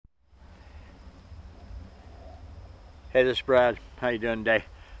Hey, this is Brad. How you doing today?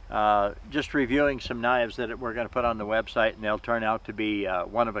 Just reviewing some knives that we're going to put on the website, and they'll turn out to be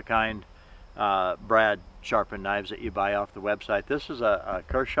one-of-a-kind Brad sharpened knives that you buy off the website. This is a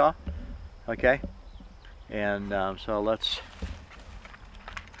Kershaw, okay? And so let's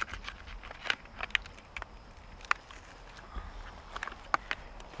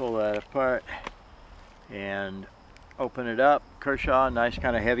pull that apart and open it up. Kershaw, nice,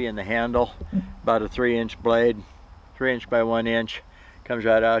 kind of heavy in the handle, about a 3-inch blade, 3" by 1". Comes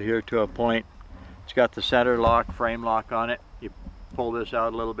right out here to a point. It's got the center lock, frame lock on it. You pull this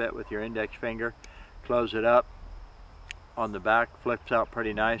out a little bit with your index finger, close it up. On the back, flips out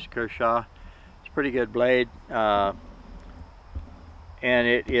pretty nice. Kershaw, it's a pretty good blade, and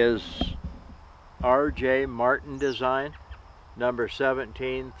it is R.J. Martin design, number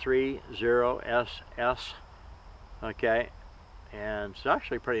 1730SS. Okay, and it's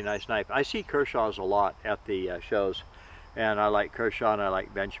actually a pretty nice knife. I see Kershaws a lot at the shows, and I like Kershaw and I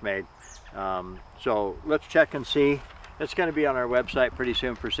like Benchmade. So let's check and see. It's going to be on our website pretty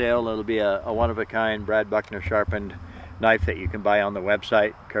soon for sale. It'll be a one-of-a-kind Brad Buckner sharpened knife that you can buy on the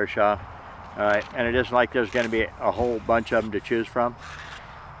website, Kershaw. All right, and it isn't like there's going to be a whole bunch of them to choose from.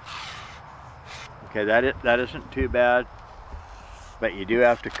 Okay, that isn't too bad, but you do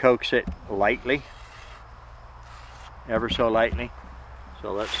have to coax it lightly, ever so lightly.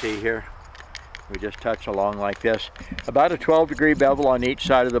 So let's see here. We just touch along like this. About a 12-degree bevel on each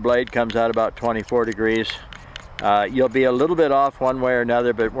side of the blade, comes out about 24 degrees. You'll be a little bit off one way or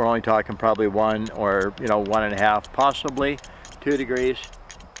another, but we're only talking probably 1 or 1.5, possibly 2 degrees.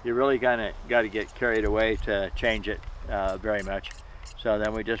 You really kind of got to get carried away to change it very much. So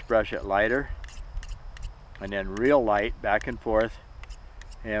then we just brush it lighter, and then real light back and forth.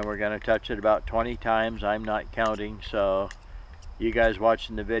 And we're going to touch it about 20 times. I'm not counting, so you guys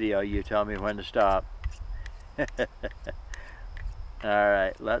watching the video, you tell me when to stop.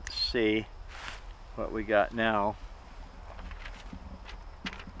 Alright, let's see what we got now.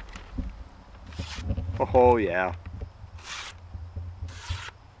 Oh yeah.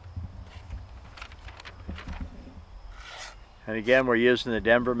 And again, we're using the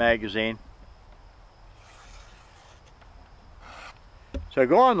Denver magazine. So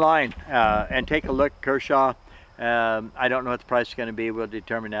go online and take a look, Kershaw. I don't know what the price is going to be. We'll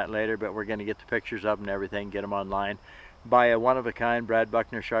determine that later, but we're going to get the pictures of them and everything, get them online. Buy a one-of-a-kind Brad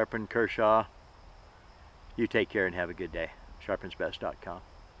Buckner sharpened Kershaw. You take care and have a good day. Sharpensbest.com.